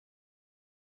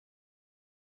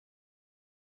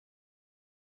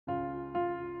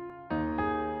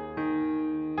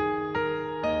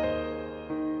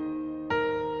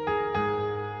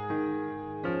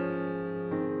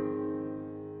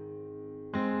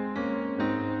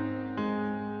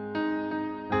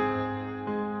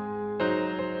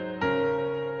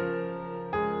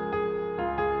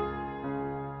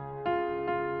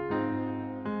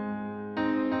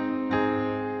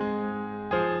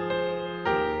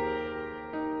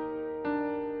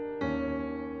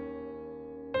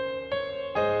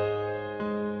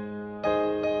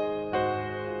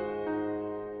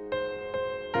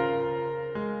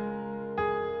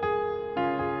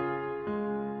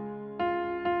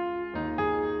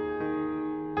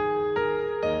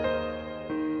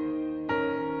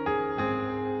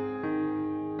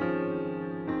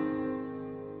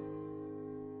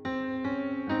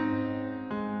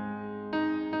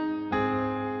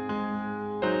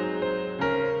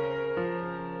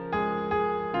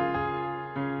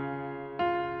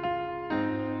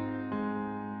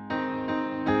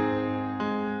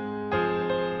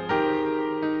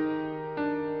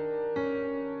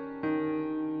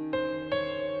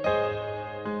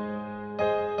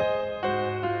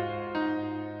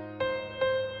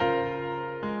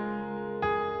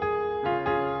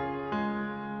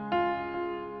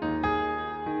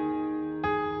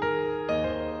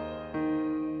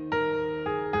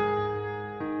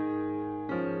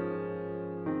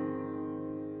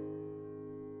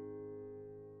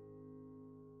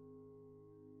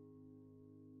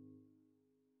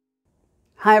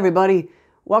Hi, everybody.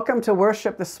 Welcome to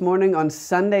worship this morning on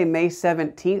Sunday, May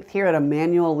 17th here at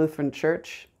Emmanuel Lutheran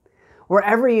Church.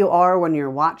 Wherever you are when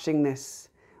you're watching this,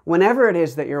 whenever it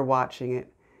is that you're watching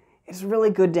it, it's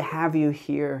really good to have you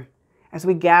here as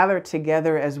we gather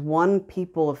together as one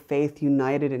people of faith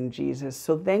united in Jesus.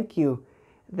 So thank you.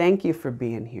 Thank you for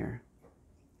being here.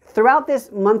 Throughout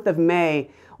this month of May,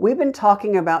 we've been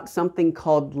talking about something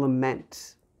called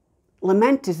lament.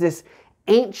 Lament is this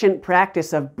ancient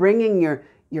practice of bringing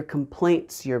your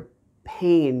complaints, your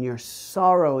pain, your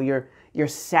sorrow, your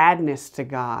sadness to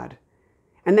God,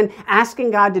 and then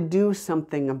asking God to do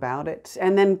something about it,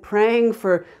 and then praying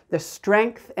for the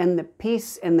strength and the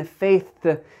peace and the faith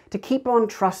to keep on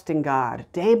trusting God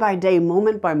day by day,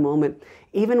 moment by moment,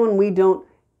 even when we don't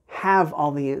have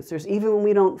all the answers, even when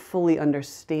we don't fully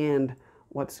understand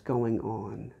what's going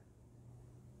on.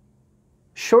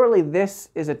 Surely this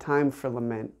is a time for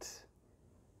lament.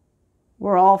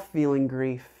 We're all feeling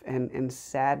grief and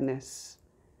sadness.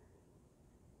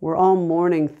 We're all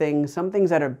mourning things, some things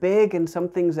that are big and some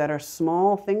things that are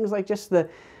small, things like just the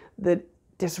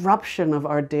disruption of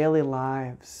our daily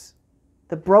lives,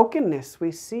 the brokenness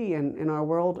we see in our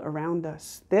world around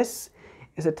us. This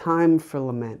is a time for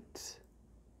lament.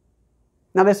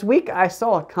 Now this week I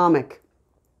saw a comic,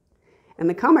 and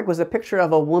the comic was a picture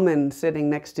of a woman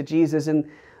sitting next to Jesus, and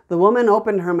the woman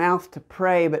opened her mouth to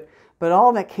pray, but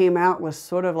all that came out was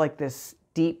sort of like this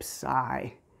deep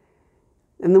sigh.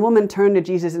 And the woman turned to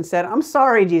Jesus and said, "I'm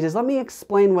sorry, Jesus, let me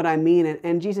explain what I mean."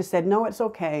 And Jesus said, "No, it's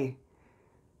okay.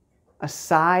 A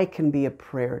sigh can be a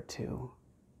prayer too."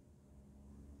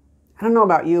 I don't know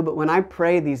about you, but when I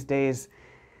pray these days,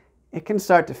 it can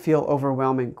start to feel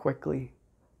overwhelming quickly.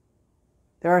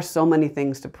 There are so many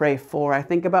things to pray for. I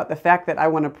think about the fact that I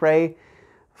want to pray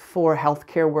for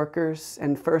healthcare workers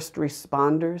and first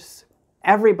responders.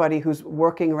 Everybody who's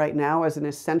working right now as an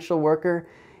essential worker,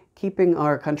 keeping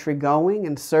our country going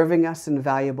and serving us in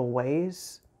valuable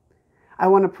ways. I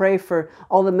want to pray for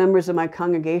all the members of my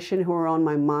congregation who are on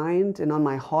my mind and on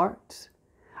my heart.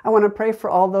 I want to pray for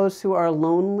all those who are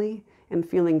lonely and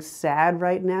feeling sad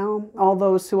right now, all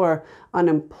those who are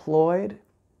unemployed.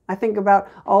 I think about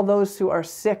all those who are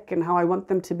sick and how I want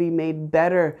them to be made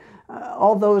better,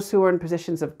 all those who are in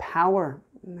positions of power,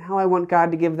 how I want God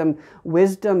to give them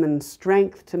wisdom and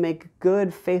strength to make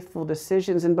good, faithful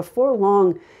decisions. And before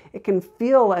long, it can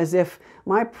feel as if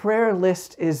my prayer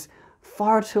list is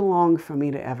far too long for me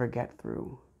to ever get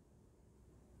through.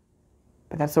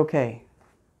 But that's okay.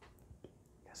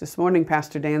 Because this morning,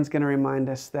 Pastor Dan's going to remind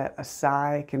us that a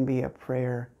sigh can be a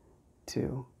prayer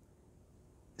too.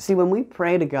 See, when we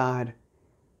pray to God,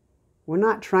 we're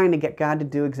not trying to get God to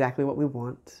do exactly what we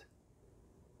want.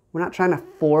 We're not trying to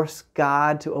force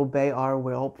God to obey our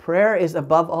will. Prayer is,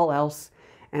 above all else,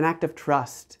 an act of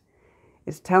trust.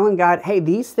 It's telling God, hey,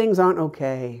 these things aren't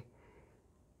okay,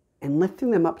 and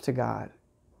lifting them up to God,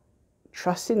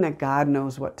 trusting that God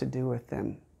knows what to do with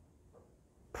them.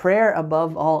 Prayer,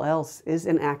 above all else, is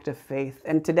an act of faith.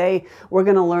 And today, we're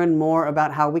going to learn more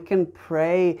about how we can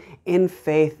pray in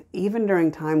faith, even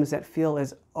during times that feel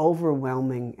as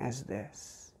overwhelming as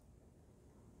this.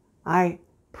 I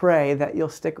pray that you'll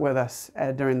stick with us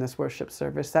during this worship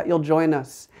service, that you'll join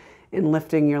us in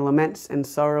lifting your laments and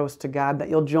sorrows to God, that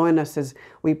you'll join us as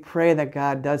we pray that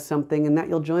God does something, and that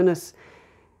you'll join us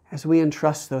as we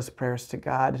entrust those prayers to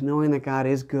God, knowing that God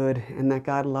is good and that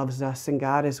God loves us and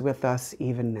God is with us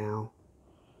even now.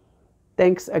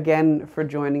 Thanks again for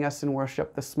joining us in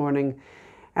worship this morning.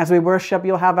 As we worship,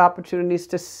 you'll have opportunities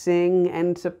to sing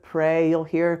and to pray. You'll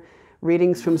hear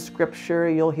readings from Scripture,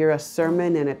 you'll hear a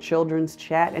sermon and a children's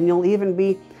chat, and you'll even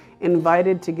be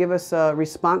invited to give us a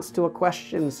response to a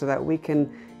question so that we can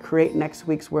create next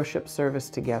week's worship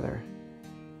service together.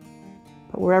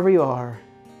 But wherever you are,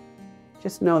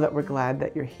 just know that we're glad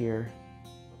that you're here.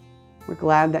 We're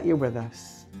glad that you're with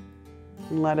us.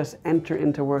 And let us enter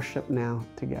into worship now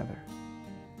together.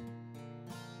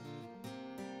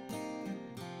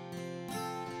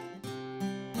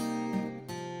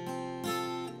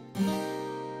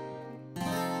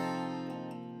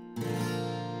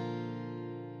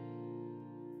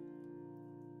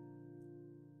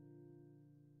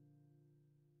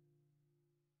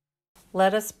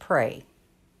 Let us pray.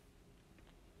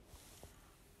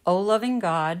 O loving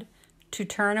God, to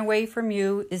turn away from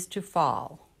you is to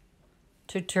fall.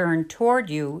 To turn toward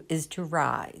you is to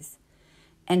rise.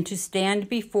 And to stand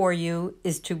before you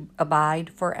is to abide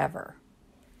forever.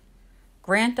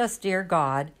 Grant us, dear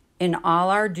God, in all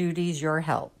our duties your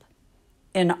help,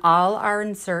 in all our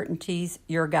uncertainties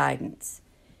your guidance,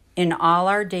 in all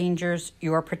our dangers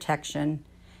your protection,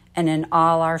 and in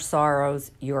all our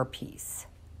sorrows your peace.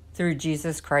 through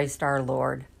Jesus Christ our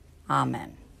Lord.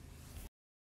 Amen.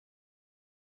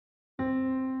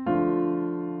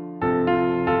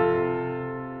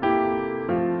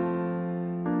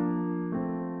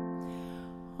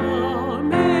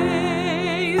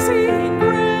 Amazing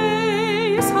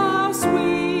grace, how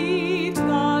sweet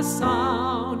the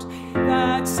sound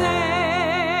that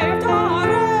saved a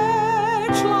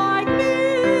wretch like me.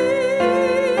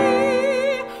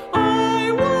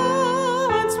 I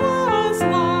once was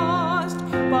lost,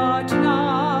 but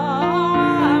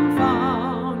now am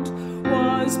found.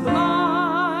 Was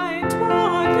blind,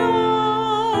 but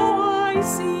now I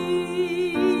see.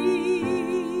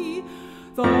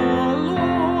 The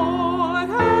Lord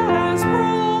has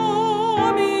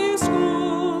promised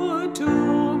good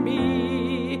to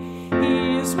me.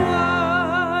 His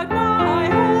word my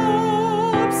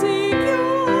hope secures.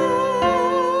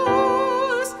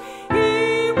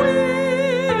 He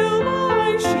will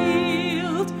my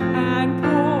shield and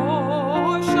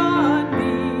portion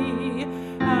be,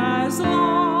 as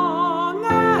long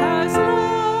as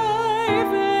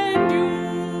life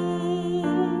endures.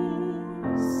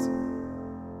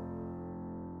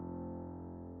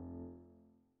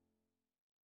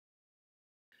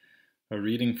 A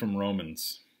reading from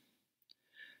Romans.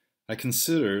 I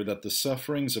consider that the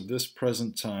sufferings of this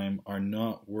present time are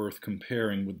not worth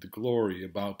comparing with the glory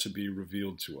about to be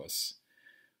revealed to us.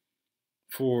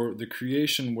 For the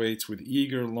creation waits with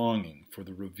eager longing for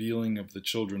the revealing of the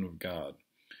children of God.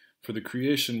 For the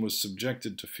creation was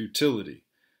subjected to futility,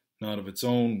 not of its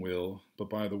own will, but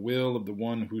by the will of the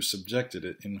one who subjected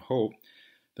it, in hope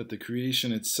that the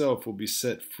creation itself will be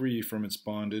set free from its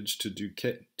bondage to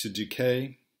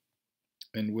decay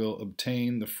and will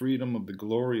obtain the freedom of the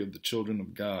glory of the children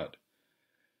of God.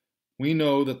 We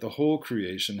know that the whole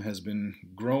creation has been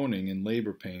groaning in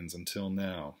labor pains until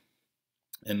now.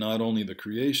 And not only the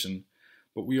creation,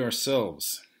 but we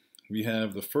ourselves. We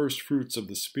have the first fruits of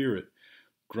the Spirit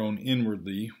grown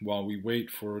inwardly while we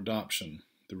wait for adoption,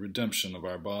 the redemption of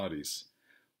our bodies.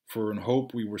 For in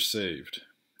hope we were saved.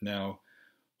 Now,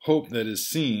 hope that is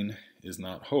seen is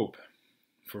not hope.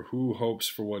 For who hopes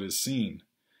for what is seen?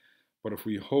 But if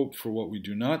we hope for what we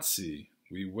do not see,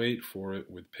 we wait for it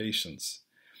with patience.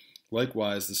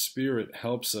 Likewise, the Spirit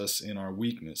helps us in our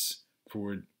weakness,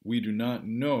 for we do not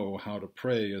know how to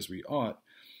pray as we ought,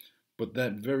 but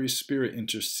that very Spirit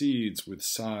intercedes with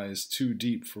sighs too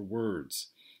deep for words.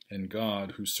 And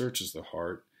God, who searches the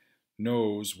heart,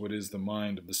 knows what is the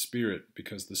mind of the Spirit,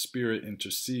 because the Spirit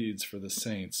intercedes for the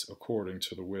saints according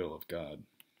to the will of God.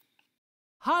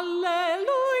 Hallelujah,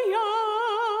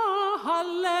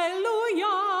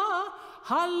 hallelujah,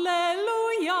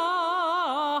 hallelujah,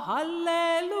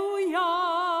 hallelujah.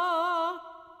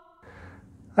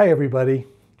 Hi, everybody.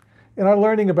 In our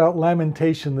learning about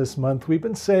lamentation this month, we've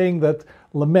been saying that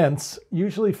laments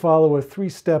usually follow a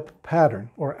three-step pattern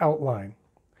or outline,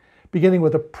 beginning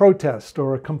with a protest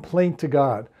or a complaint to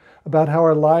God about how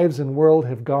our lives and world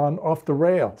have gone off the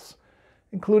rails,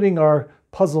 including our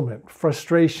puzzlement,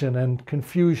 frustration, and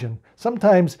confusion,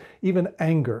 sometimes even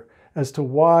anger as to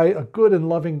why a good and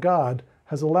loving God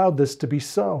has allowed this to be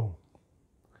so.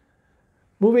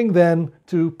 Moving then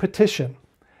to petition,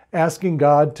 asking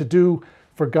God to do,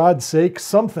 for God's sake,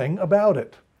 something about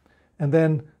it, and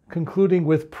then concluding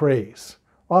with praise,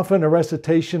 often a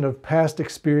recitation of past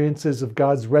experiences of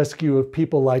God's rescue of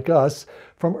people like us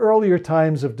from earlier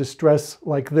times of distress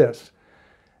like this,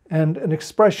 and an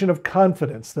expression of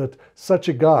confidence that such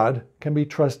a God can be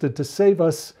trusted to save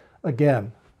us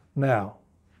again, now.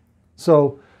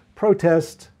 So,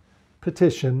 protest,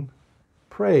 petition,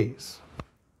 praise.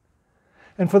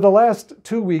 And for the last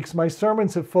 2 weeks, my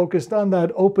sermons have focused on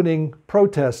that opening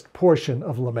protest portion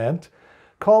of lament,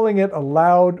 calling it a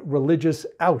loud religious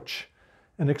ouch,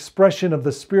 an expression of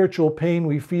the spiritual pain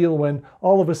we feel when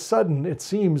all of a sudden it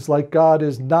seems like God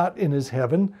is not in his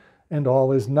heaven and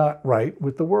all is not right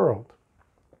with the world.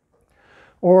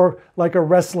 Or like a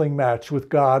wrestling match with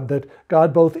God that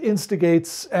God both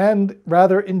instigates and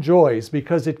rather enjoys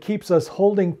because it keeps us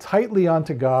holding tightly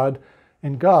onto God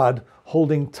and God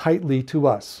holding tightly to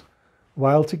us,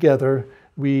 while together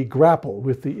we grapple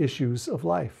with the issues of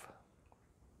life.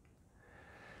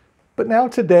 But now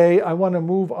today I want to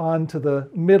move on to the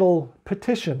middle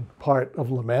petition part of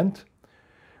lament,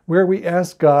 where we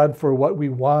ask God for what we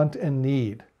want and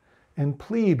need, and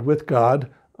plead with God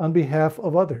on behalf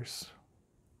of others.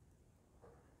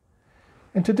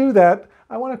 And to do that,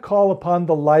 I want to call upon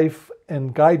the life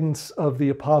and guidance of the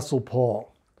Apostle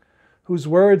Paul, whose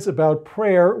words about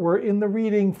prayer were in the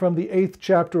reading from the 8th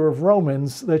chapter of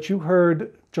Romans that you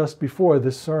heard just before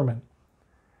this sermon.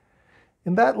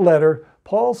 In that letter,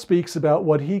 Paul speaks about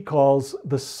what he calls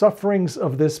the sufferings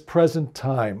of this present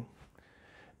time,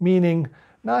 meaning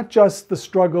not just the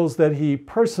struggles that he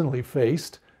personally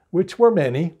faced, which were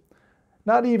many,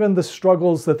 not even the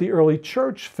struggles that the early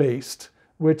church faced,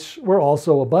 which were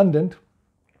also abundant,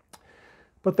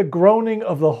 but the groaning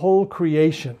of the whole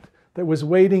creation that was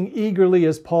waiting eagerly,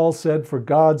 as Paul said, for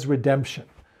God's redemption.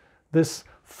 This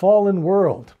fallen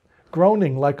world,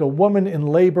 groaning like a woman in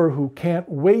labor who can't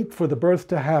wait for the birth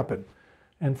to happen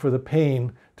and for the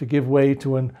pain to give way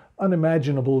to an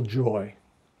unimaginable joy.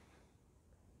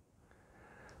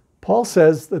 Paul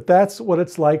says that that's what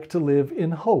it's like to live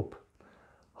in hope,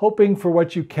 hoping for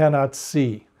what you cannot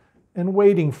see and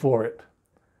waiting for it.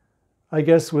 I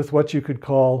guess with what you could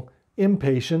call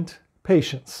impatient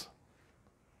patience.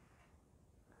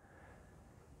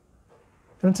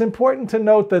 And it's important to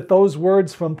note that those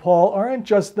words from Paul aren't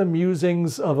just the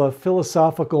musings of a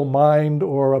philosophical mind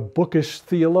or a bookish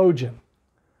theologian.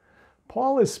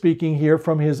 Paul is speaking here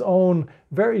from his own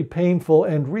very painful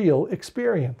and real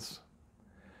experience,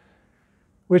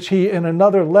 which he in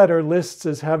another letter lists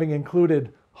as having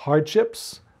included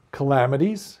hardships,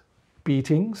 calamities,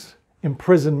 beatings,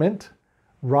 imprisonment,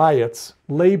 riots,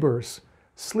 labors,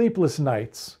 sleepless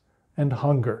nights, and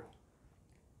hunger.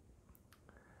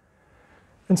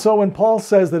 And so when Paul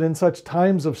says that in such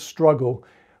times of struggle,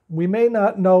 we may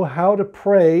not know how to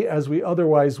pray as we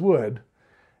otherwise would,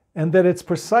 and that it's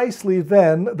precisely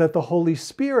then that the Holy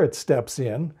Spirit steps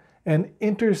in and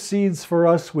intercedes for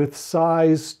us with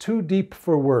sighs too deep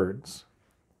for words,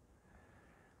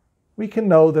 we can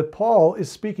know that Paul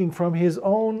is speaking from his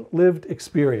own lived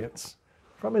experience,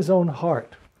 from his own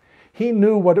heart. He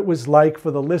knew what it was like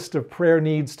for the list of prayer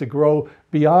needs to grow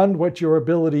beyond what your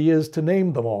ability is to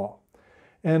name them all,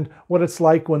 and what it's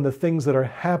like when the things that are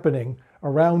happening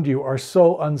around you are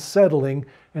so unsettling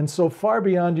and so far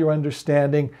beyond your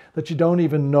understanding that you don't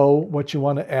even know what you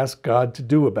want to ask God to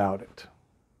do about it.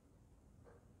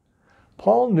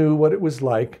 Paul knew what it was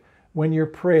like when your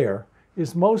prayer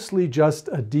is mostly just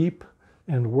a deep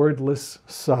and wordless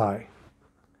sigh.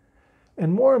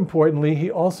 And more importantly,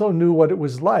 he also knew what it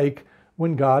was like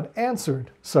when God answered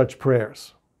such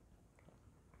prayers.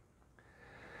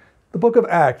 The book of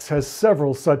Acts has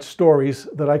several such stories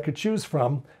that I could choose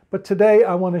from, but today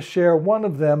I want to share one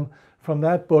of them from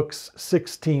that book's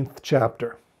 16th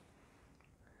chapter.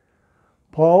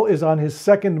 Paul is on his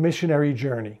second missionary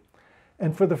journey,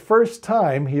 and for the first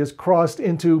time he has crossed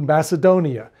into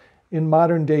Macedonia in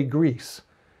modern-day Greece,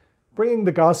 bringing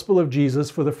the gospel of Jesus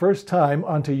for the first time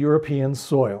onto European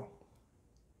soil.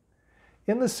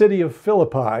 In the city of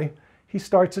Philippi, he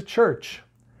starts a church,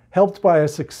 helped by a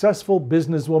successful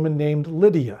businesswoman named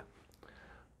Lydia.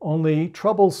 Only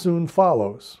trouble soon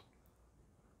follows.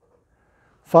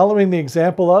 Following the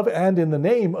example of and in the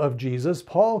name of Jesus,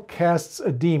 Paul casts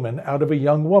a demon out of a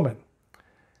young woman.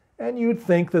 And you'd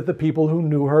think that the people who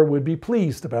knew her would be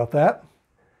pleased about that.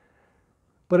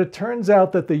 But it turns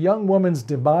out that the young woman's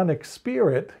demonic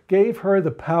spirit gave her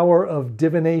the power of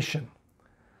divination,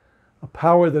 a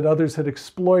power that others had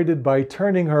exploited by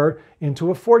turning her into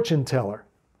a fortune teller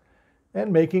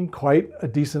and making quite a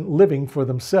decent living for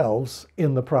themselves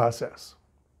in the process.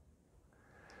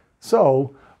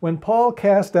 So, when Paul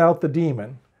cast out the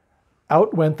demon,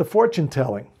 out went the fortune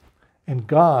telling, and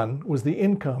gone was the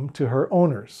income to her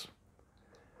owners.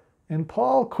 And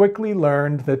Paul quickly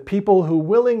learned that people who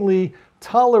willingly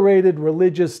tolerated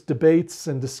religious debates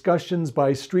and discussions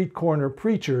by street corner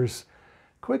preachers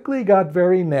quickly got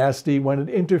very nasty when it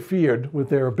interfered with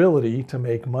their ability to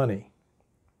make money.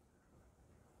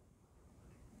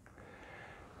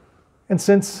 And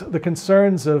since the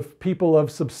concerns of people of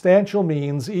substantial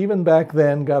means even back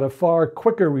then got a far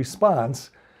quicker response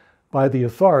by the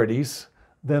authorities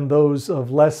than those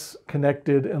of less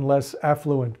connected and less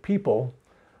affluent people,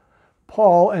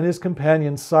 Paul and his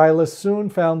companion Silas soon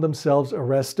found themselves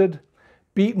arrested,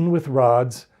 beaten with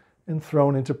rods, and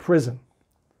thrown into prison,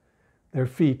 their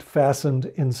feet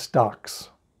fastened in stocks.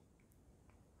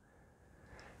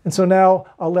 And so now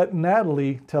I'll let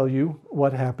Natalie tell you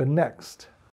what happened next.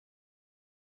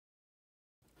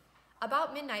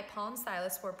 About midnight, Paul and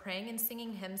Silas were praying and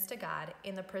singing hymns to God,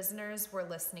 and the prisoners were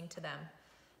listening to them.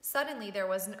 Suddenly there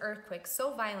was an earthquake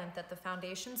so violent that the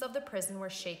foundations of the prison were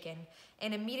shaken,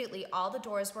 and immediately all the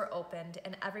doors were opened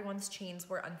and everyone's chains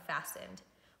were unfastened.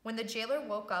 When the jailer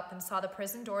woke up and saw the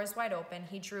prison doors wide open,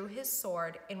 he drew his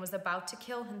sword and was about to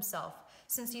kill himself,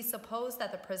 since he supposed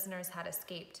that the prisoners had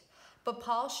escaped. But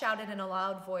Paul shouted in a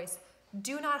loud voice,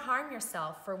 "Do not harm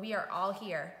yourself, for we are all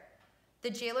here." The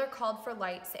jailer called for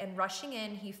lights, and rushing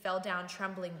in, he fell down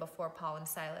trembling before Paul and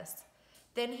Silas.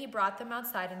 Then he brought them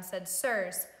outside and said,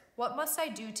 "Sirs, "What must I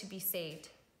do to be saved?"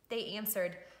 They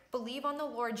answered, "Believe on the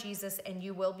Lord Jesus, and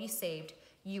you will be saved,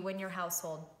 you and your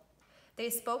household." They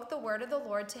spoke the word of the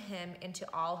Lord to him and to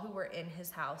all who were in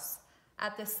his house.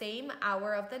 At the same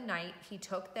hour of the night, he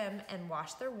took them and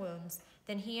washed their wounds.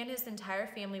 Then he and his entire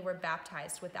family were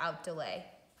baptized without delay.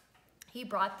 He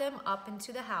brought them up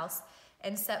into the house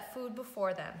and set food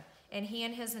before them, and he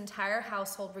and his entire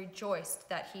household rejoiced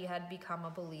that he had become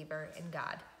a believer in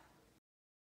God.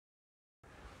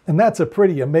 And that's a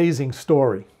pretty amazing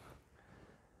story.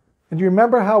 And you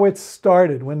remember how it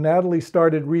started when Natalie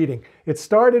started reading. It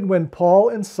started when Paul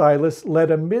and Silas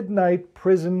led a midnight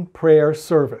prison prayer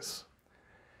service.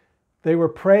 They were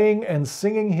praying and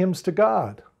singing hymns to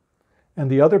God, and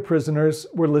the other prisoners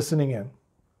were listening in.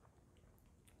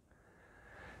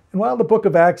 And while the book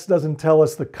of Acts doesn't tell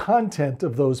us the content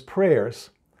of those prayers,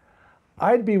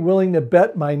 I'd be willing to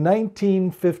bet my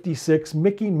 1956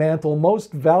 Mickey Mantle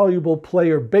Most Valuable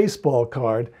Player baseball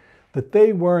card that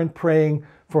they weren't praying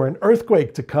for an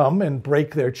earthquake to come and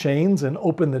break their chains and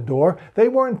open the door. They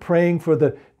weren't praying for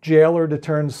the jailer to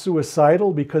turn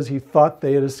suicidal because he thought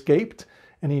they had escaped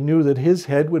and he knew that his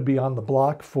head would be on the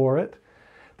block for it.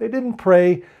 They didn't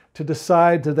pray to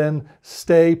decide to then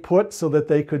stay put so that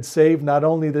they could save not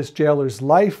only this jailer's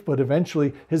life, but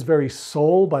eventually his very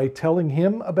soul by telling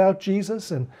him about Jesus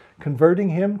and converting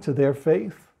him to their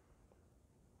faith.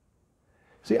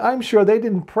 See, I'm sure they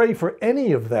didn't pray for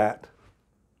any of that.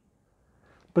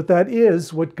 But that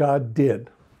is what God did.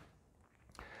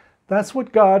 That's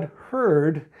what God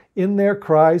heard in their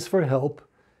cries for help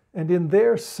and in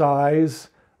their sighs,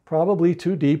 probably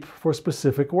too deep for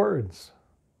specific words.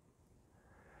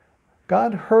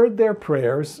 God heard their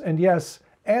prayers and, yes,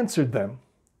 answered them,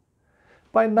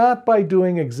 not by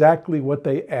doing exactly what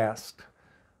they asked,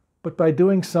 but by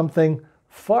doing something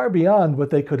far beyond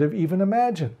what they could have even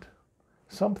imagined.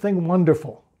 Something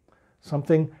wonderful,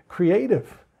 something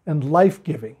creative and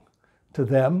life-giving to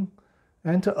them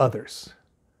and to others.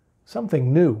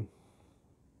 Something new.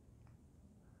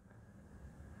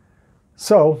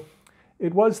 So,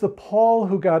 it was the Paul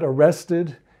who got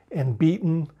arrested and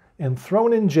beaten and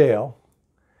thrown in jail,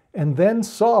 and then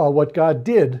saw what God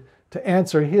did to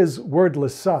answer his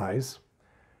wordless sighs,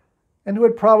 and who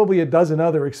had probably a dozen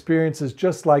other experiences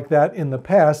just like that in the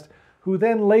past, who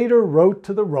then later wrote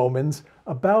to the Romans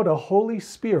about a Holy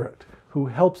Spirit who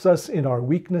helps us in our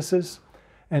weaknesses,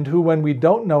 and who, when we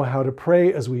don't know how to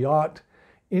pray as we ought,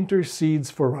 intercedes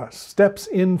for us, steps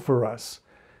in for us,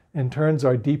 and turns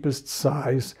our deepest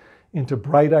sighs into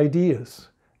bright ideas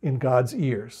in God's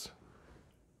ears.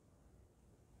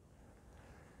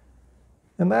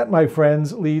 And that, my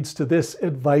friends, leads to this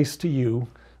advice to you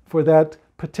for that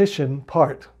petition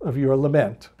part of your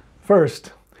lament.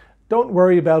 First, don't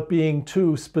worry about being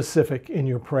too specific in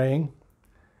your praying,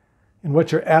 in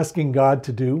what you're asking God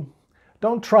to do.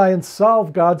 Don't try and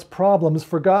solve God's problems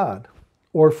for God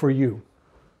or for you.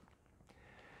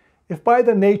 If by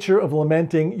the nature of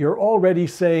lamenting you're already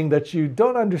saying that you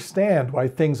don't understand why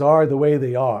things are the way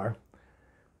they are,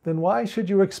 then why should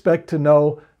you expect to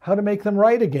know how to make them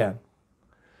right again?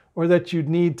 Or that you'd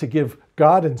need to give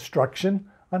God instruction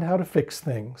on how to fix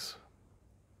things?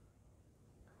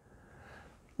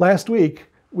 Last week,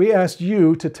 we asked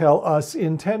you to tell us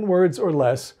in 10 words or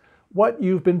less what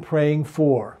you've been praying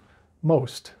for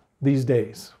most these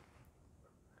days.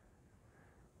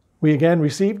 We again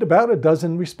received about a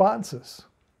dozen responses,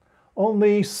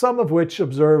 only some of which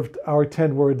observed our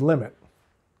 10-word limit.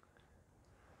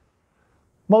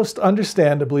 Most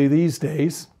understandably these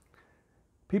days,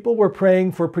 people were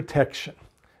praying for protection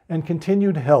and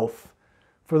continued health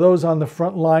for those on the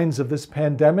front lines of this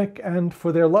pandemic and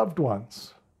for their loved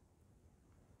ones.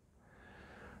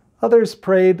 Others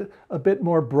prayed a bit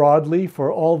more broadly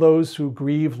for all those who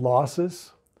grieve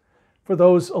losses, for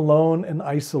those alone and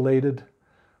isolated,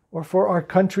 or for our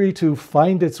country to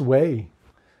find its way,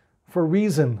 for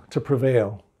reason to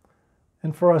prevail,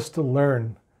 and for us to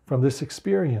learn from this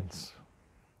experience.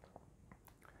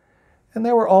 And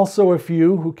there were also a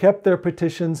few who kept their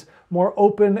petitions more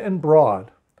open and broad,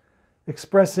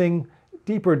 expressing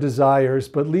deeper desires,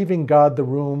 but leaving God the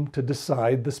room to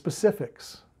decide the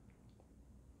specifics.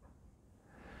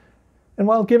 And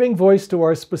while giving voice to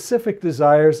our specific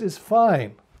desires is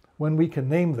fine when we can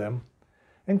name them,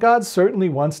 and God certainly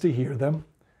wants to hear them,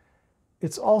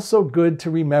 it's also good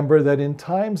to remember that in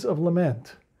times of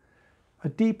lament, a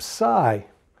deep sigh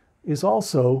is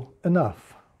also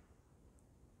enough.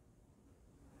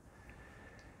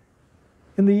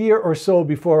 In the year or so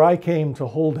before I came to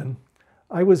Holden,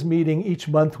 I was meeting each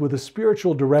month with a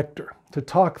spiritual director to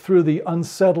talk through the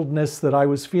unsettledness that I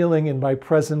was feeling in my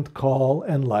present call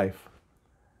and life.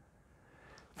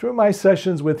 Through my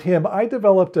sessions with him, I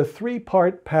developed a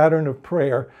 3-part pattern of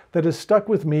prayer that has stuck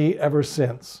with me ever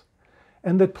since,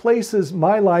 and that places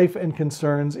my life and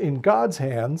concerns in God's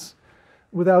hands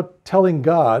without telling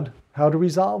God how to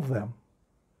resolve them.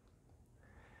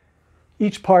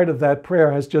 Each part of that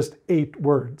prayer has just 8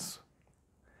 words.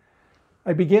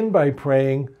 I begin by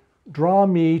praying, "Draw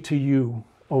me to you,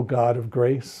 O God of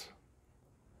grace."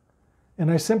 And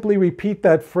I simply repeat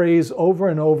that phrase over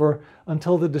and over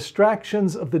until the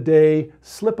distractions of the day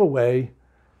slip away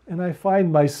and I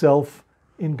find myself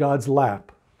in God's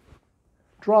lap.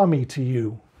 Draw me to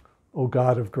you, O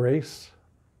God of grace.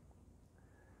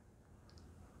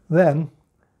 Then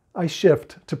I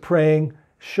shift to praying,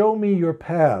 "Show me your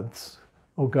paths,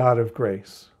 O God of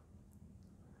grace."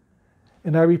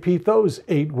 And I repeat those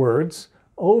 8 words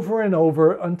over and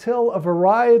over until a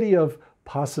variety of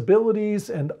possibilities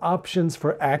and options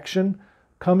for action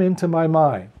come into my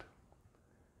mind.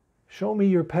 Show me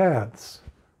your paths,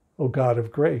 O God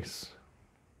of grace.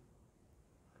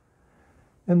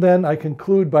 And then I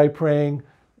conclude by praying,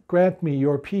 "Grant me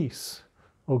your peace,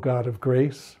 O God of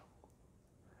grace."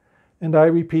 And I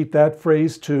repeat that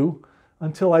phrase too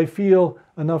until I feel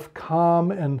enough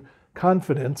calm and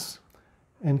confidence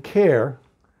and care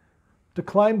to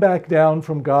climb back down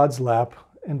from God's lap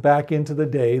and back into the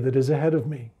day that is ahead of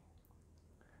me.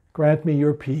 Grant me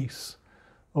your peace,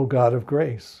 O God of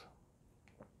grace.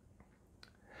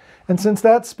 And since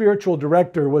that spiritual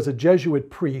director was a Jesuit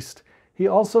priest, he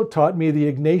also taught me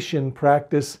the Ignatian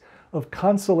practice of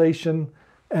consolation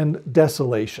and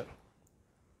desolation.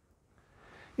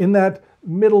 In that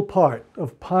middle part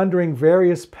of pondering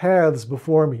various paths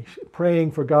before me,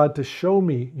 praying for God to show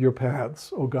me your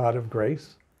paths, O God of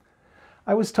grace,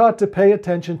 I was taught to pay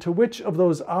attention to which of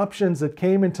those options that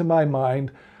came into my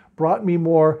mind brought me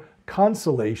more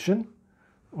consolation,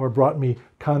 or brought me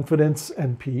confidence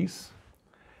and peace,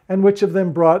 and which of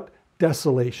them brought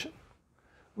desolation,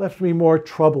 left me more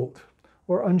troubled,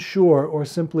 or unsure, or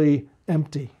simply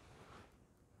empty.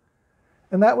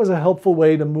 And that was a helpful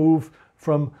way to move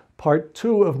from part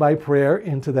 2 of my prayer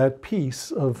into that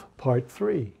piece of part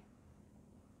 3.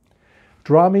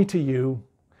 Draw me to you,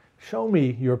 show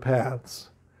me your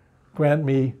paths, grant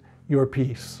me your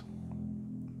peace.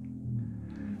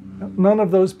 None of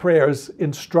those prayers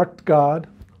instruct God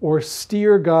or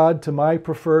steer God to my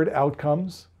preferred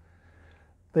outcomes.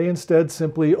 They instead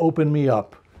simply open me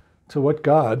up to what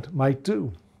God might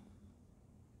do.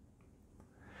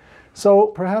 So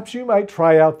perhaps you might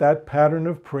try out that pattern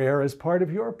of prayer as part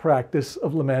of your practice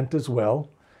of lament as well,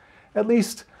 at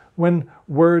least when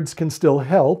words can still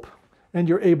help and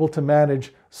you're able to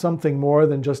manage something more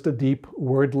than just a deep,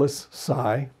 wordless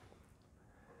sigh.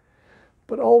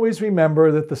 But always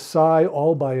remember that the sigh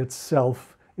all by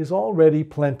itself is already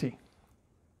plenty.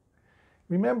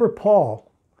 Remember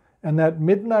Paul and that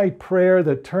midnight prayer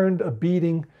that turned a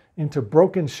beating into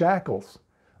broken shackles,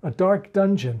 a dark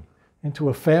dungeon into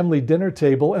a family dinner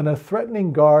table, and a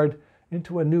threatening guard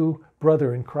into a new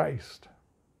brother in Christ.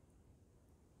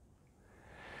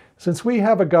 Since we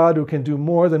have a God who can do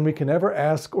more than we can ever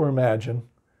ask or imagine,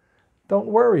 don't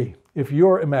worry if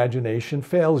your imagination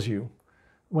fails you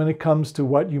when it comes to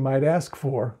what you might ask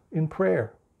for in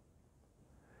prayer.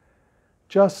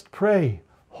 Just pray,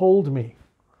 hold me,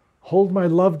 hold my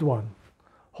loved one,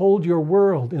 hold your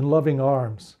world in loving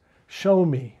arms, show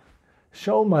me,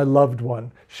 show my loved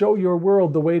one, show your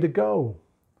world the way to go.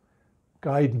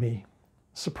 Guide me,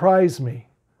 surprise me,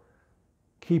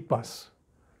 keep us,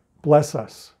 bless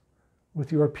us with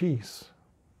your peace.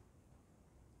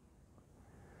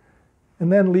 And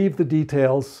then leave the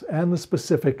details and the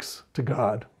specifics to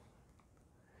God.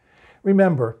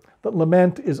 Remember that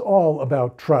lament is all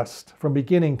about trust from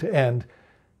beginning to end.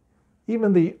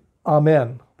 Even the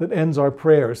Amen that ends our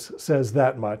prayers says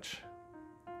that much.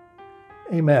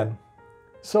 Amen.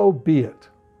 So be it.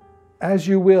 As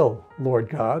you will, Lord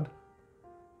God,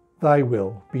 thy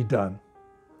will be done.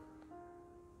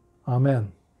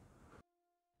 Amen.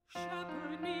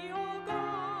 Shepherd me, O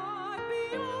God,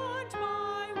 beyond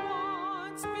my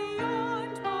wants,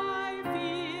 beyond my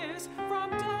fears, from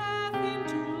death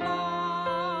into life.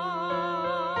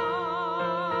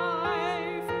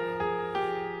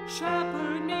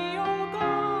 Shepherd me, O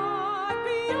God,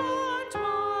 beyond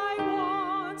my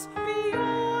wants,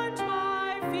 beyond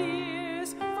my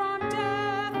fears, from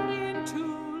death into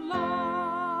life.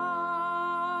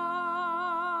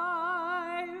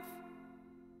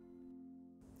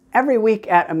 Every week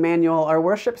at Emmanuel, our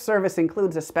worship service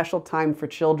includes a special time for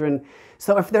children.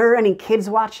 So if there are any kids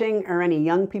watching or any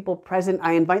young people present,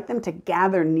 I invite them to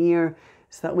gather near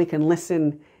so that we can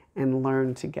listen and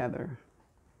learn together.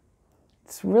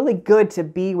 It's really good to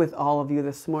be with all of you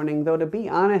this morning, though to be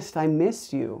honest, I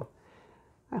miss you.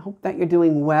 I hope that you're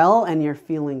doing well and you're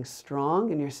feeling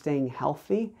strong and you're staying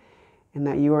healthy and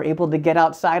that you are able to get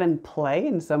outside and play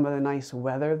in some of the nice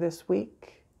weather this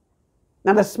week.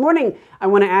 Now this morning, I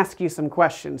want to ask you some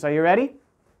questions. Are you ready?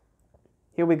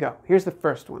 Here we go. Here's the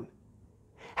first one.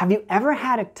 Have you ever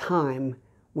had a time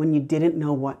when you didn't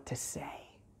know what to say?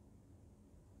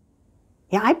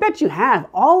 Yeah, I bet you have.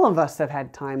 All of us have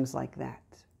had times like that.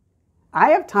 I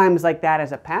have times like that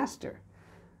as a pastor.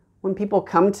 When people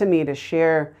come to me to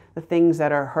share the things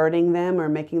that are hurting them or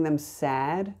making them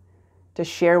sad, to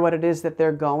share what it is that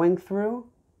they're going through.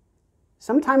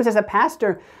 Sometimes as a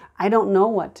pastor, I don't know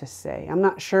what to say. I'm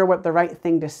not sure what the right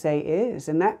thing to say is.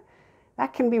 And that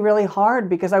can be really hard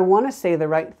because I want to say the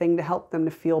right thing to help them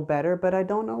to feel better, but I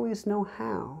don't always know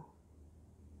how.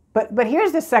 But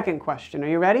here's the second question. Are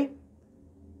you ready?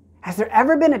 Has there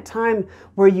ever been a time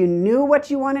where you knew what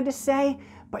you wanted to say,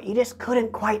 but you just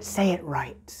couldn't quite say it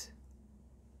right?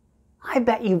 I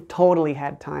bet you've totally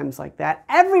had times like that.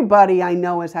 Everybody I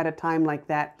know has had a time like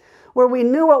that, where we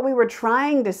knew what we were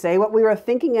trying to say, what we were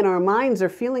thinking in our minds or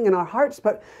feeling in our hearts,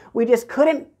 but we just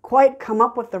couldn't quite come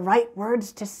up with the right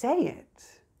words to say it.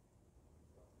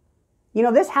 You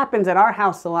know, this happens at our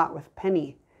house a lot with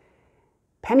Penny.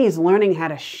 Penny's learning how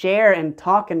to share and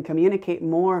talk and communicate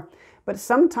more, but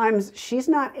sometimes she's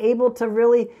not able to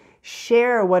really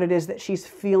share what it is that she's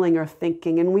feeling or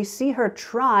thinking, and we see her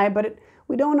try, but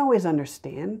we don't always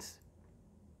understand.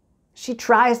 She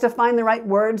tries to find the right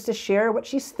words to share what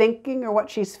she's thinking or what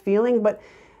she's feeling, but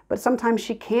sometimes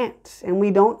she can't, and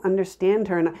we don't understand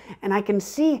her, and I can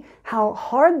see how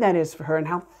hard that is for her and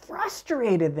how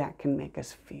frustrated that can make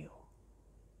us feel.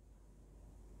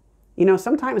 You know,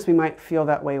 sometimes we might feel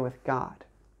that way with God.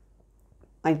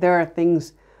 Like there are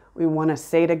things we want to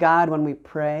say to God when we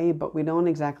pray, but we don't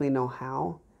exactly know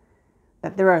how.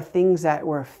 That there are things that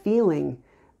we're feeling,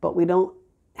 but we don't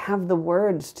have the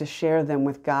words to share them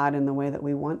with God in the way that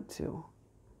we want to.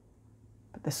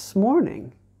 But this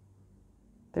morning,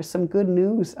 there's some good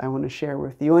news I want to share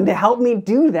with you. And to help me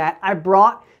do that, I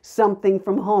brought something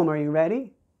from home. Are you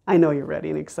ready? I know you're ready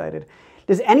and excited.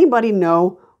 Does anybody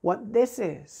know what this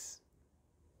is?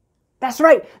 That's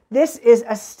right. This is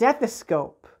a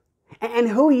stethoscope. And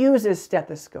who uses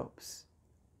stethoscopes?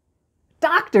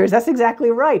 Doctors. That's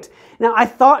exactly right. Now, I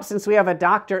thought since we have a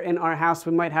doctor in our house,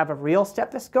 we might have a real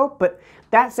stethoscope, but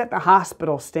that's at the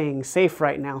hospital staying safe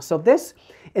right now. So this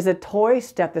is a toy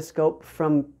stethoscope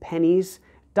from Penny's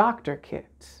doctor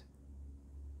kit.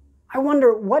 I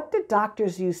wonder, what do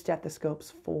doctors use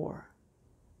stethoscopes for?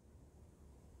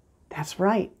 That's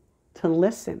right, to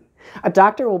listen. A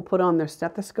doctor will put on their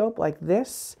stethoscope like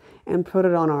this and put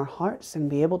it on our hearts and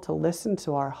be able to listen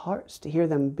to our hearts, to hear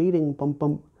them beating bump,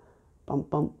 bump, bump,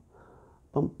 bump,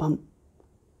 bump, bump.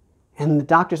 And the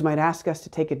doctors might ask us to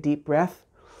take a deep breath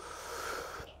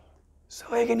so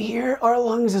they can hear our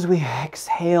lungs as we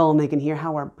exhale and they can hear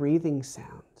how our breathing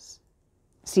sounds.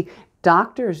 See,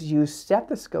 doctors use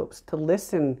stethoscopes to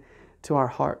listen to our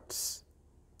hearts.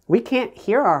 We can't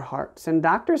hear our hearts, and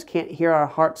doctors can't hear our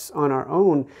hearts on our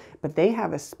own, but they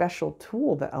have a special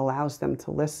tool that allows them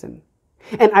to listen.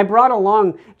 And I brought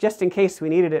along, just in case we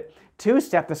needed it, 2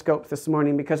 stethoscopes this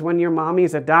morning, because when your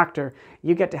mommy's a doctor,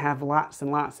 you get to have lots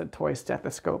and lots of toy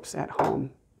stethoscopes at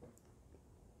home.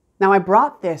 Now, I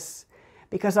brought this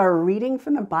because our reading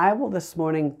from the Bible this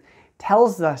morning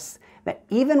tells us that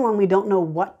even when we don't know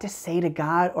what to say to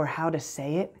God or how to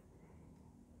say it,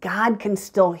 God can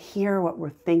still hear what we're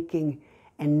thinking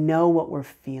and know what we're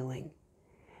feeling.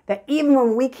 That even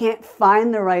when we can't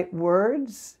find the right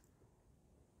words,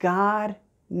 God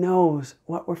knows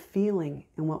what we're feeling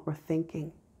and what we're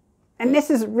thinking. And this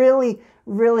is really,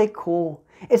 really cool.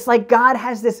 It's like God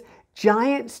has this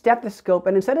giant stethoscope,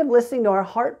 and instead of listening to our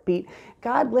heartbeat,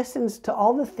 God listens to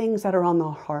all the things that are on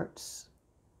our hearts,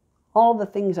 all the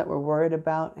things that we're worried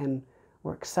about and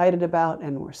we're excited about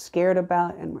and we're scared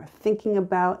about and we're thinking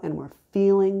about and we're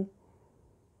feeling.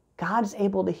 God's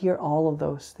able to hear all of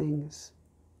those things.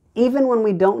 Even when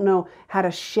we don't know how to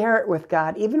share it with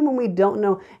God, even when we don't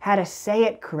know how to say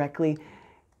it correctly,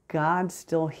 God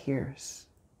still hears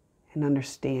and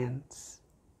understands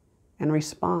and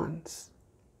responds,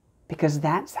 because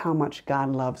that's how much God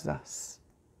loves us.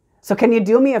 So can you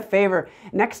do me a favor?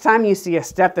 Next time you see a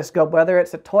stethoscope, whether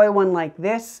it's a toy one like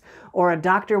this or a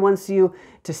doctor wants you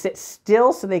to sit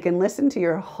still so they can listen to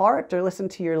your heart or listen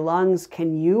to your lungs,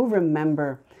 can you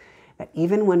remember that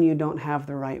even when you don't have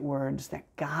the right words, that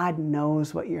God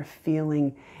knows what you're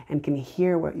feeling and can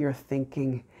hear what you're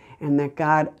thinking, and that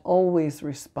God always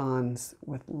responds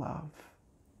with love.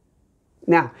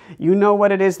 Now, you know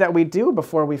what it is that we do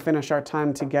before we finish our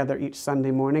time together each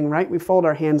Sunday morning, right? We fold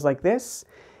our hands like this,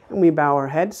 and we bow our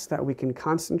heads so that we can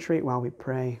concentrate while we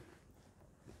pray.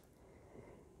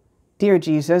 Dear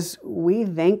Jesus, we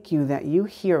thank you that you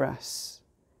hear us,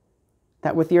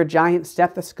 that with your giant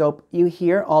stethoscope, you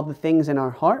hear all the things in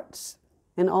our hearts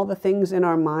and all the things in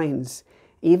our minds,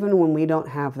 even when we don't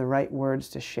have the right words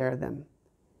to share them.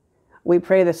 We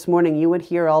pray this morning you would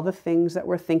hear all the things that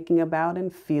we're thinking about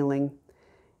and feeling,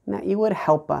 and that you would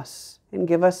help us and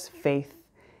give us faith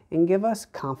and give us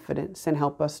confidence and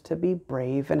help us to be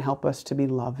brave and help us to be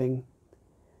loving.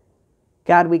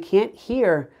 God, we can't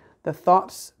hear the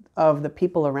thoughts of the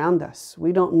people around us.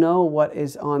 We don't know what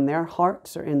is on their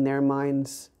hearts or in their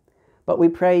minds, but we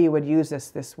pray you would use us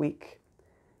this week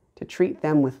to treat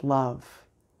them with love,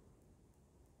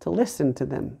 to listen to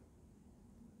them,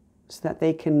 so that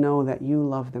they can know that you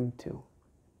love them too.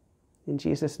 In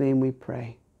Jesus' name we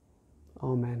pray.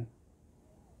 Amen.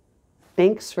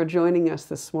 Thanks for joining us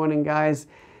this morning, guys.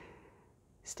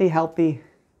 Stay healthy,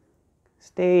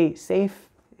 stay safe,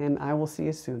 and I will see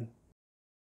you soon.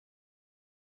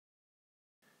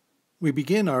 We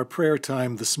begin our prayer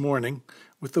time this morning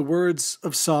with the words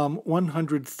of Psalm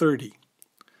 130,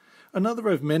 another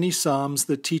of many psalms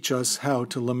that teach us how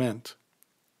to lament.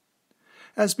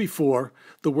 As before,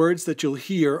 the words that you'll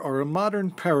hear are a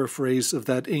modern paraphrase of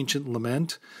that ancient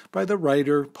lament by the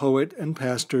writer, poet, and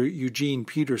pastor Eugene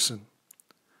Peterson.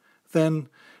 Then,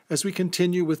 as we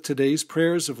continue with today's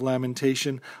prayers of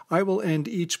lamentation, I will end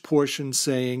each portion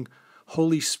saying,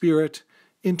 Holy Spirit,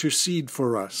 intercede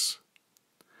for us,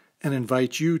 and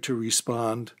invite you to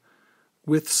respond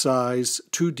with sighs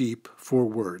too deep for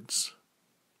words.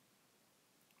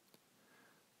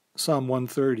 Psalm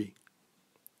 130.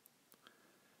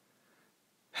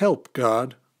 Help,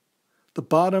 God. The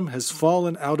bottom has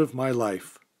fallen out of my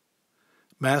life.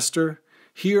 Master,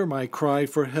 hear my cry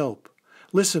for help.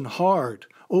 Listen hard.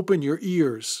 Open your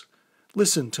ears.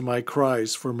 Listen to my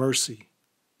cries for mercy.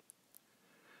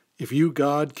 If you,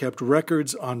 God, kept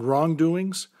records on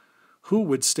wrongdoings, who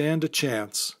would stand a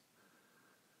chance?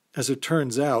 As it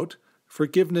turns out,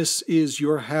 forgiveness is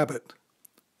your habit,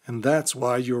 and that's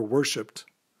why you're worshipped.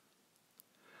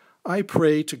 I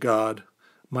pray to God.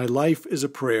 My life is a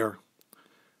prayer,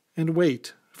 and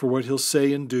wait for what he'll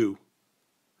say and do.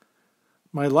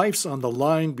 My life's on the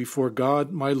line before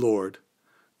God, my Lord,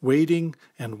 waiting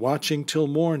and watching till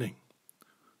morning,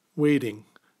 waiting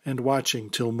and watching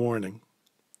till morning.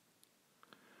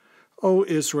 O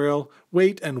Israel,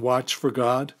 wait and watch for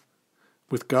God.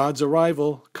 With God's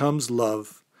arrival comes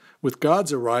love. With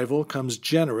God's arrival comes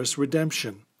generous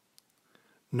redemption.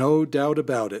 No doubt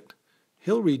about it,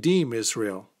 he'll redeem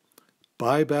Israel.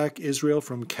 Buy back Israel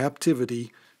from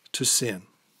captivity to sin.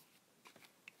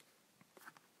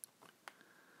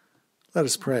 Let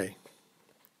us pray.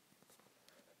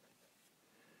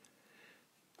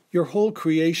 Your whole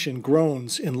creation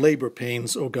groans in labor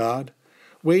pains, O God,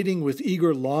 waiting with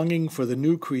eager longing for the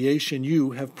new creation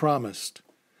you have promised,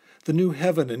 the new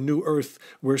heaven and new earth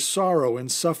where sorrow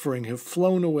and suffering have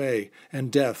flown away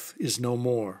and death is no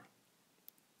more.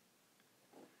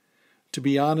 To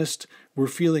be honest, we're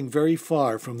feeling very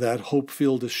far from that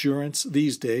hope-filled assurance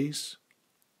these days.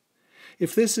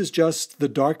 If this is just the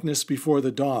darkness before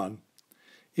the dawn,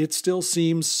 it still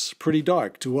seems pretty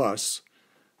dark to us,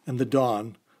 and the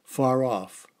dawn far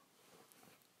off.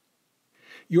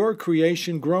 Your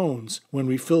creation groans when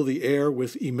we fill the air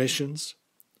with emissions,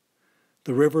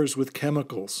 the rivers with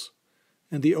chemicals,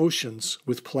 and the oceans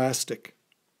with plastic.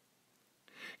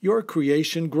 Your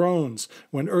creation groans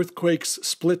when earthquakes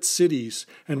split cities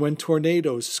and when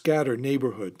tornadoes scatter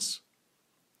neighborhoods.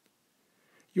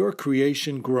 Your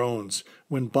creation groans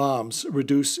when bombs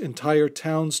reduce entire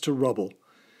towns to rubble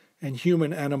and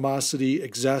human animosity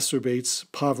exacerbates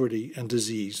poverty and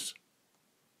disease.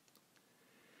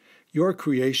 Your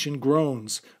creation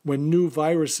groans when new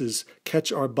viruses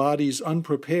catch our bodies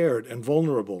unprepared and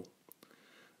vulnerable,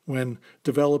 when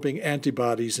developing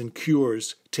antibodies and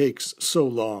cures takes so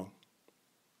long.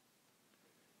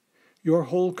 Your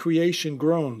whole creation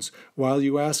groans while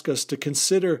you ask us to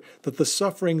consider that the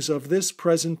sufferings of this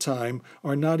present time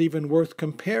are not even worth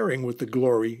comparing with the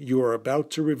glory you are about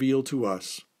to reveal to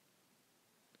us.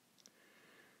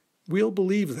 We'll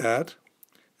believe that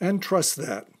and trust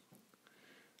that,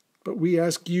 but we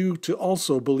ask you to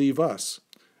also believe us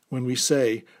when we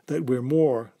say that we're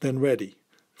more than ready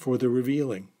for the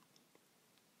revealing.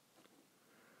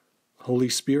 Holy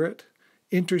Spirit,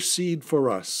 intercede for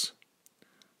us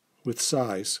with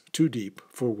sighs too deep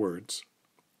for words.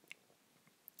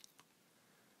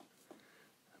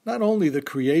 Not only the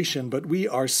creation, but we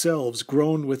ourselves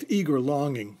groan with eager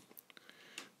longing.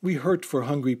 We hurt for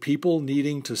hungry people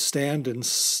needing to stand in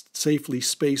safely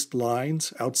spaced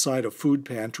lines outside of food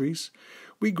pantries.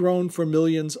 We groan for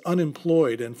millions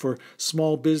unemployed and for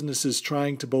small businesses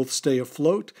trying to both stay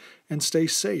afloat and stay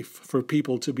safe for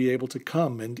people to be able to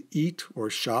come and eat or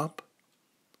shop.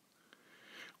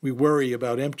 We worry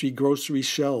about empty grocery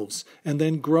shelves and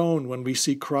then groan when we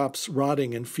see crops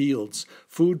rotting in fields,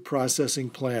 food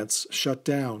processing plants shut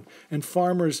down, and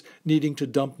farmers needing to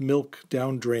dump milk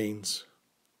down drains.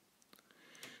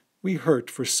 We hurt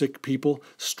for sick people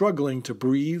struggling to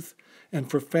breathe and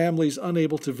for families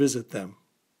unable to visit them.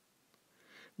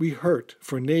 We hurt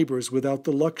for neighbors without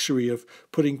the luxury of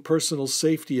putting personal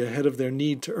safety ahead of their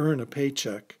need to earn a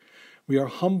paycheck. We are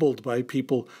humbled by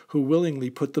people who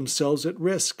willingly put themselves at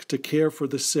risk to care for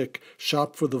the sick,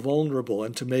 shop for the vulnerable,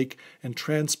 and to make and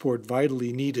transport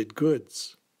vitally needed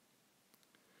goods.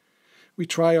 We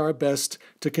try our best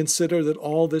to consider that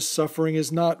all this suffering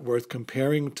is not worth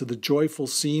comparing to the joyful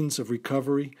scenes of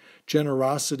recovery,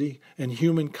 generosity, and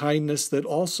human kindness that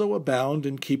also abound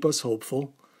and keep us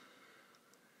hopeful.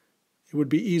 It would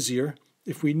be easier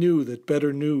if we knew that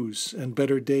better news and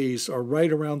better days are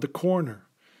right around the corner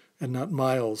and not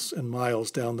miles and miles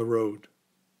down the road.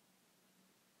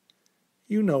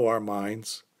 You know our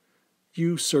minds.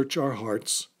 You search our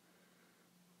hearts.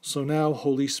 So now,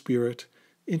 Holy Spirit,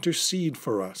 intercede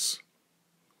for us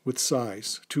with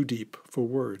sighs too deep for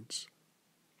words.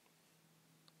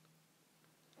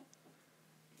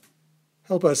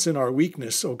 Help us in our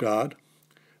weakness, O God,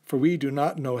 for we do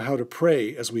not know how to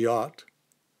pray as we ought.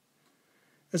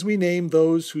 As we name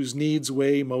those whose needs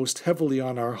weigh most heavily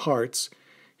on our hearts,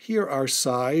 hear our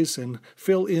sighs and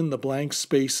fill in the blank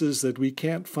spaces that we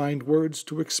can't find words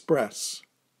to express.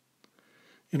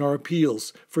 In our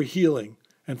appeals for healing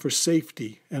and for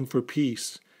safety and for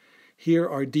peace, hear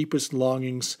our deepest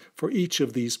longings for each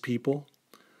of these people,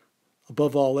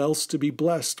 above all else to be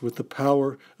blessed with the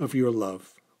power of your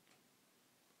love.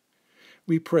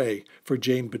 We pray for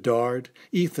Jane Bedard,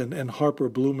 Ethan and Harper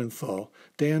Blumenthal,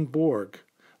 Dan Borg,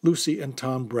 Lucy and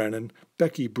Tom Brennan,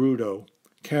 Becky Brudo,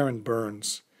 Karen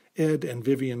Burns, Ed and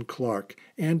Vivian Clark,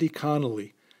 Andy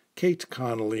Connolly, Kate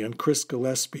Connolly and Chris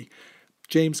Gillespie,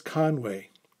 James Conway,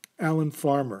 Alan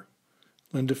Farmer,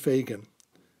 Linda Fagan,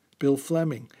 Bill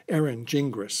Fleming, Erin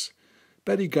Gingras,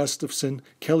 Betty Gustafson,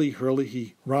 Kelly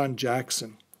Herlihy, Ron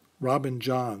Jackson, Robin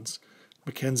Johns,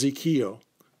 Mackenzie Keogh,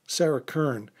 Sarah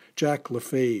Kern, Jack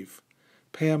LaFave,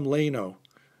 Pam Lano,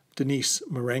 Denise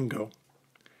Marengo,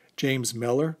 James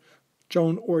Meller,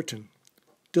 Joan Orton,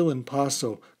 Dylan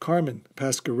Passo, Carmen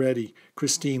Pascaretti,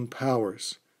 Christine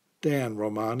Powers, Dan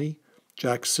Romani,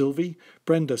 Jack Silvey,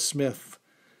 Brenda Smith,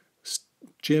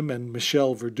 Jim and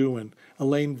Michelle Verduin,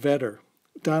 Elaine Vetter,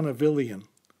 Donna Villian,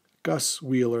 Gus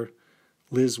Wheeler,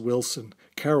 Liz Wilson,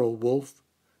 Carol Wolf,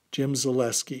 Jim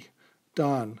Zaleski,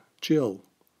 Don, Jill,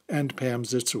 and Pam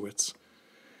Zitzowitz,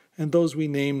 and those we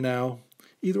name now,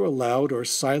 either aloud or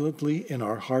silently in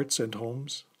our hearts and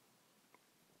homes.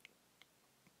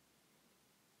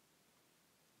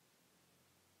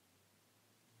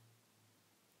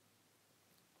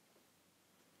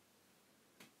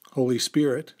 Holy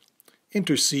Spirit,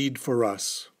 intercede for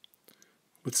us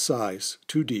with sighs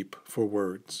too deep for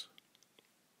words.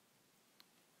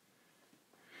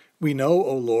 We know,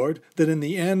 O Lord, that in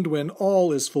the end, when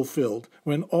all is fulfilled,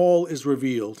 when all is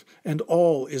revealed, and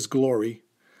all is glory,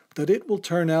 that it will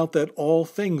turn out that all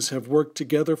things have worked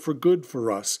together for good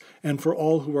for us and for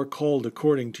all who are called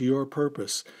according to your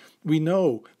purpose. We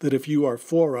know that if you are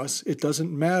for us, it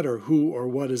doesn't matter who or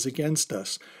what is against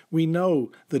us. We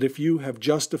know that if you have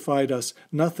justified us,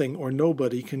 nothing or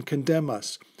nobody can condemn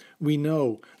us. We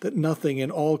know that nothing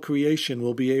in all creation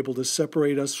will be able to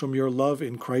separate us from your love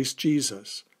in Christ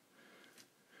Jesus.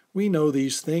 We know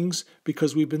these things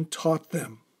because we've been taught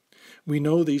them. We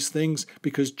know these things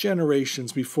because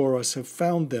generations before us have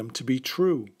found them to be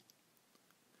true.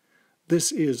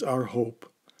 This is our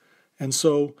hope. And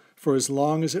so, for as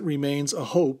long as it remains a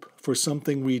hope for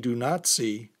something we do not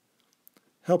see,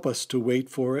 help us to wait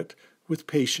for it with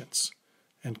patience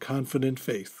and confident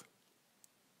faith.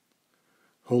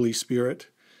 Holy Spirit,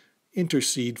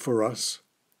 intercede for us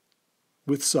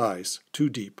with sighs too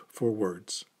deep for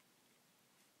words.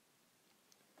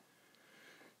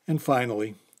 And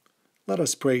finally, let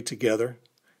us pray together,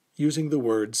 using the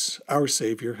words our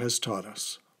Savior has taught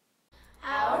us.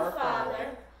 Our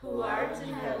Father, who art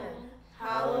in heaven,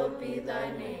 hallowed be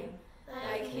thy name.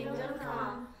 Thy kingdom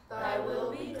come, thy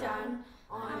will be done,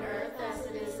 on earth as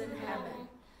it is in heaven.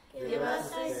 Give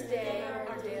us this day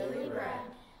our daily bread,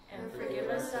 and forgive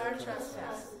us our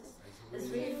trespasses, as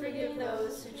we forgive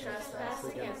those who trespass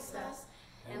against us.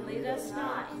 And lead us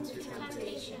not into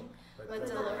temptation, but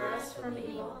deliver us from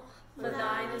evil. For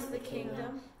thine is the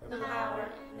kingdom, the power,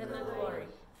 and the glory,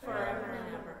 forever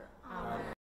and ever. Amen.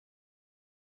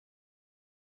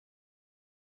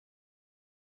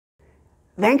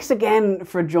 Thanks again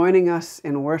for joining us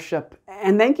in worship,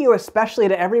 and thank you especially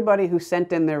to everybody who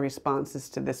sent in their responses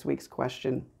to this week's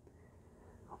question.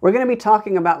 We're going to be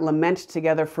talking about lament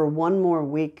together for one more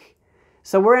week,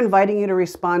 so we're inviting you to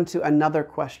respond to another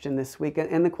question this week,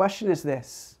 and the question is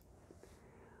this: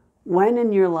 when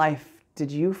in your life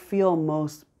did you feel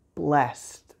most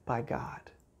blessed by God?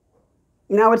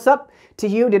 Now, it's up to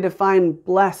you to define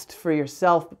blessed for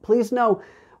yourself, but please know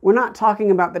we're not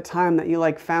talking about the time that you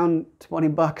found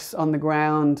 $20 on the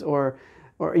ground or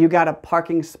you got a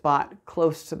parking spot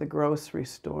close to the grocery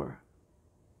store.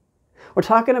 We're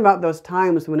talking about those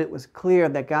times when it was clear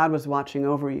that God was watching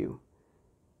over you,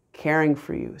 caring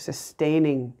for you,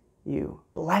 sustaining you,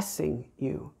 blessing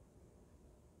you.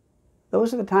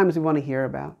 Those are the times we want to hear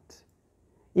about.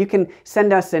 You can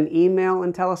send us an email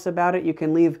and tell us about it. You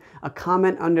can leave a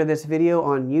comment under this video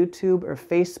on YouTube or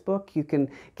Facebook. You can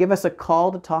give us a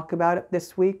call to talk about it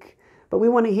this week. But we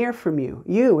want to hear from you.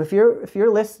 If you're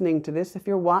listening to this, if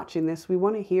you're watching this, we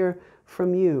want to hear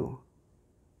from you.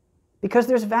 Because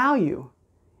there's value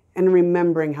in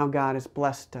remembering how God has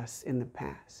blessed us in the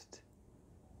past.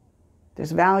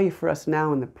 There's value for us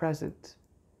now in the present.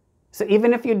 So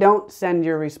even if you don't send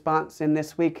your response in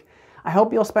this week, I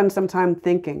hope you'll spend some time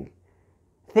thinking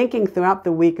throughout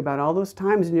the week about all those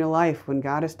times in your life when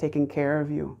God has taken care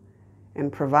of you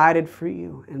and provided for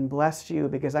you and blessed you,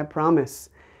 because I promise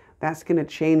that's going to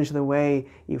change the way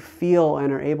you feel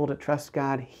and are able to trust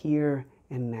God here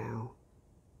and now.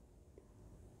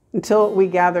 Until we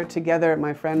gather together,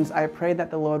 my friends, I pray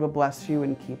that the Lord will bless you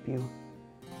and keep you,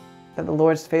 that the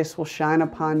Lord's face will shine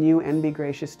upon you and be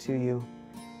gracious to you.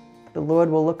 The Lord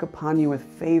will look upon you with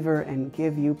favor and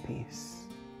give you peace.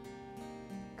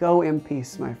 Go in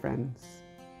peace, my friends,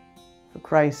 for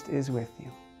Christ is with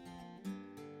you.